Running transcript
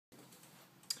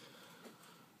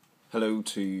Hello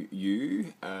to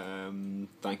you.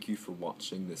 Thank you for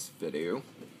watching this video.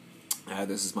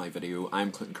 This is my video.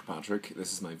 I'm Clinton Kirkpatrick.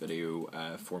 This is my video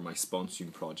for my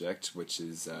Sponsume project, which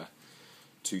is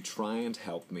to try and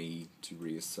help me to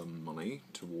raise some money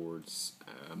towards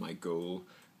my goal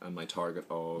and my target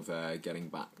of getting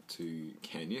back to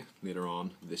Kenya later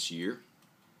on this year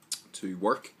to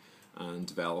work and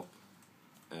develop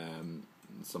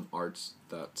some art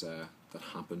that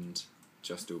happened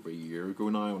just over a year ago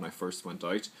now when I first went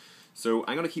out. So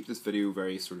I'm going to keep this video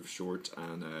very sort of short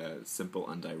and simple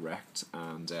and direct,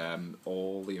 and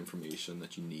all the information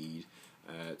that you need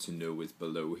to know is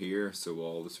below here. So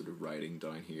all the sort of writing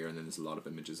down here, and then there's a lot of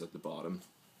images at the bottom.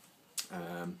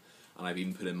 And I've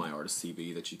even put in my artist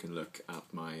CV that you can look at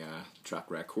my track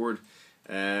record.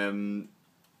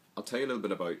 I'll tell you a little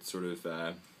bit about sort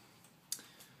of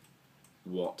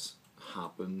what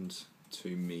happened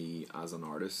to me as an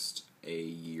artist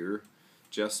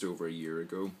just over a year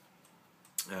ago.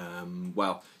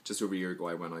 Well, just over a year ago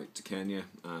I went out to Kenya,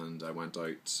 and I went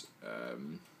out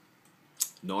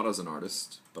not as an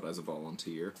artist but as a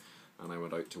volunteer, and I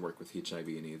went out to work with HIV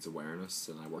and AIDS awareness,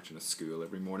 and I worked in a school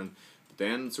every morning. But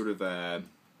then sort of I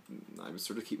would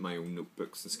sort of keep my own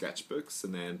notebooks and sketchbooks,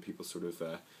 and then people sort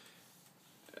of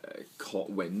caught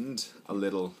wind a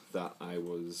little that I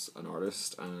was an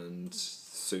artist, and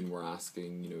soon were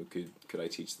asking, you know, could I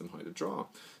teach them how to draw.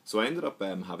 So I ended up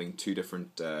having two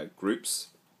different groups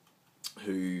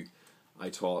who I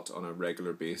taught on a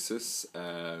regular basis,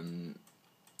 and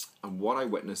what I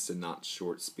witnessed in that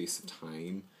short space of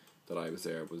time that I was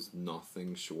there was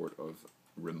nothing short of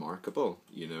remarkable.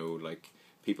 You know, like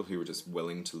people who were just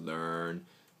willing to learn,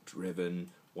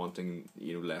 driven, wanting,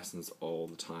 you know, lessons all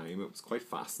the time. It was quite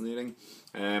fascinating.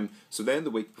 So then the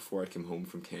week before I came home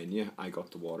from Kenya, I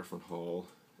got the Waterfront Hall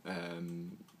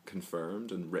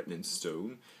confirmed and written in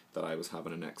stone that I was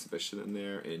having an exhibition in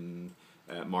there in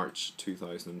March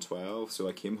 2012. So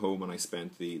I came home and I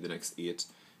spent the next 8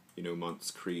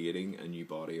 months creating a new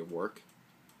body of work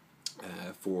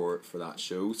for that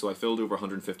show. So I filled over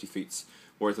 150 feet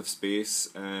worth of space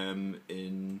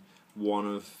in one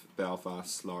of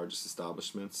Belfast's largest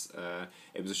establishments.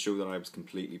 It was a show that I was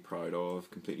completely proud of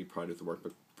the work,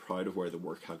 but proud of where the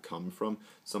work had come from.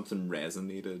 Something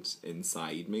resonated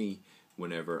inside me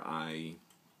whenever I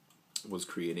was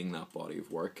creating that body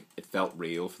of work. It felt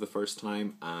real for the first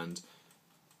time, and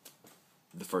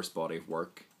the first body of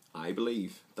work I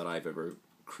believe that I've ever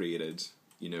created,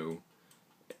 you know,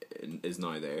 is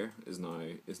now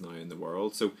in the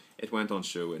world. So it went on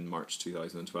show in March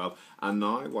 2012, and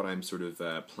now what I'm sort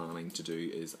of planning to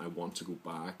do is I want to go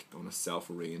back on a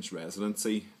self-arranged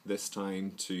residency, this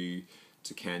time to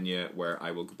Kenya, where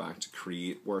I will go back to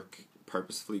create work,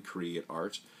 purposefully create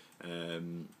art.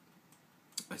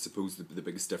 I suppose the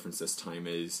biggest difference this time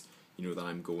is, you know, that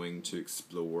I'm going to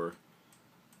explore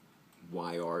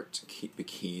why art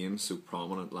became so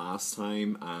prominent last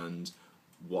time, and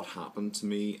what happened to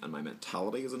me and my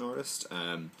mentality as an artist,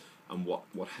 and what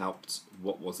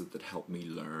was it that helped me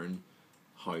learn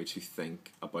how to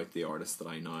think about the artist that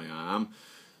I now am.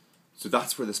 So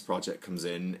that's where this project comes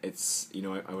in. It's, you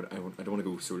know, I don't want to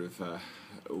go sort of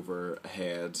over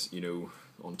ahead, you know,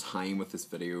 on time with this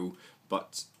video,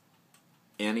 but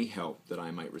any help that I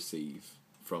might receive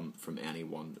from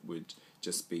anyone would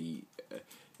just be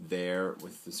there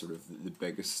with the sort of the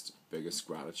biggest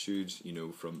gratitude, you know,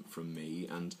 from me,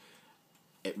 and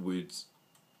it would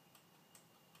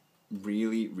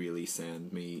really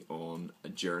send me on a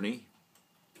journey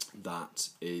that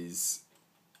is,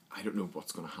 I don't know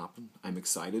what's going to happen. I'm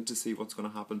excited to see what's going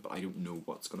to happen, but I don't know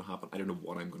what's going to happen. I don't know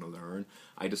what I'm going to learn.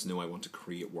 I just know I want to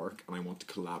create work, and I want to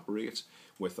collaborate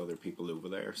with other people over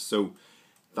there. So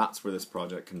that's where this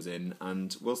project comes in,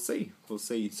 and we'll see.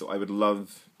 So I would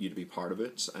love you to be part of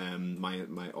it.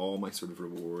 All my sort of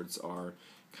rewards are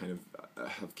kind of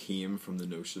have came from the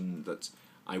notion that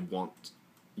I want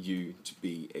you to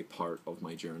be a part of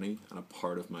my journey and a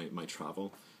part of my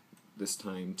travel this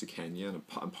time to Kenya, and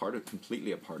I'm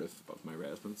completely a part of my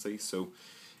residency. So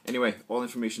anyway, all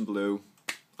information below.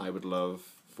 I would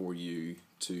love for you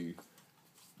to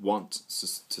want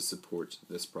to support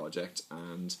this project,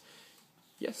 and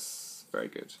yes, very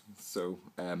good. So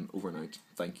over and out.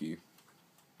 Thank you.